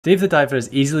Dave the Diver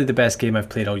is easily the best game I've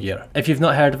played all year. If you've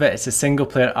not heard of it, it's a single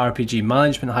player RPG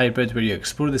management hybrid where you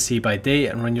explore the sea by day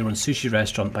and run your own sushi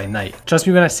restaurant by night. Trust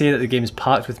me when I say that the game is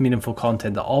packed with meaningful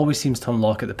content that always seems to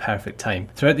unlock at the perfect time.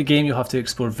 Throughout the game you'll have to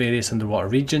explore various underwater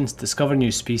regions, discover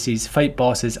new species, fight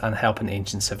bosses and help an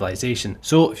ancient civilization.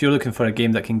 So if you're looking for a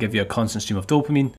game that can give you a constant stream of dopamine,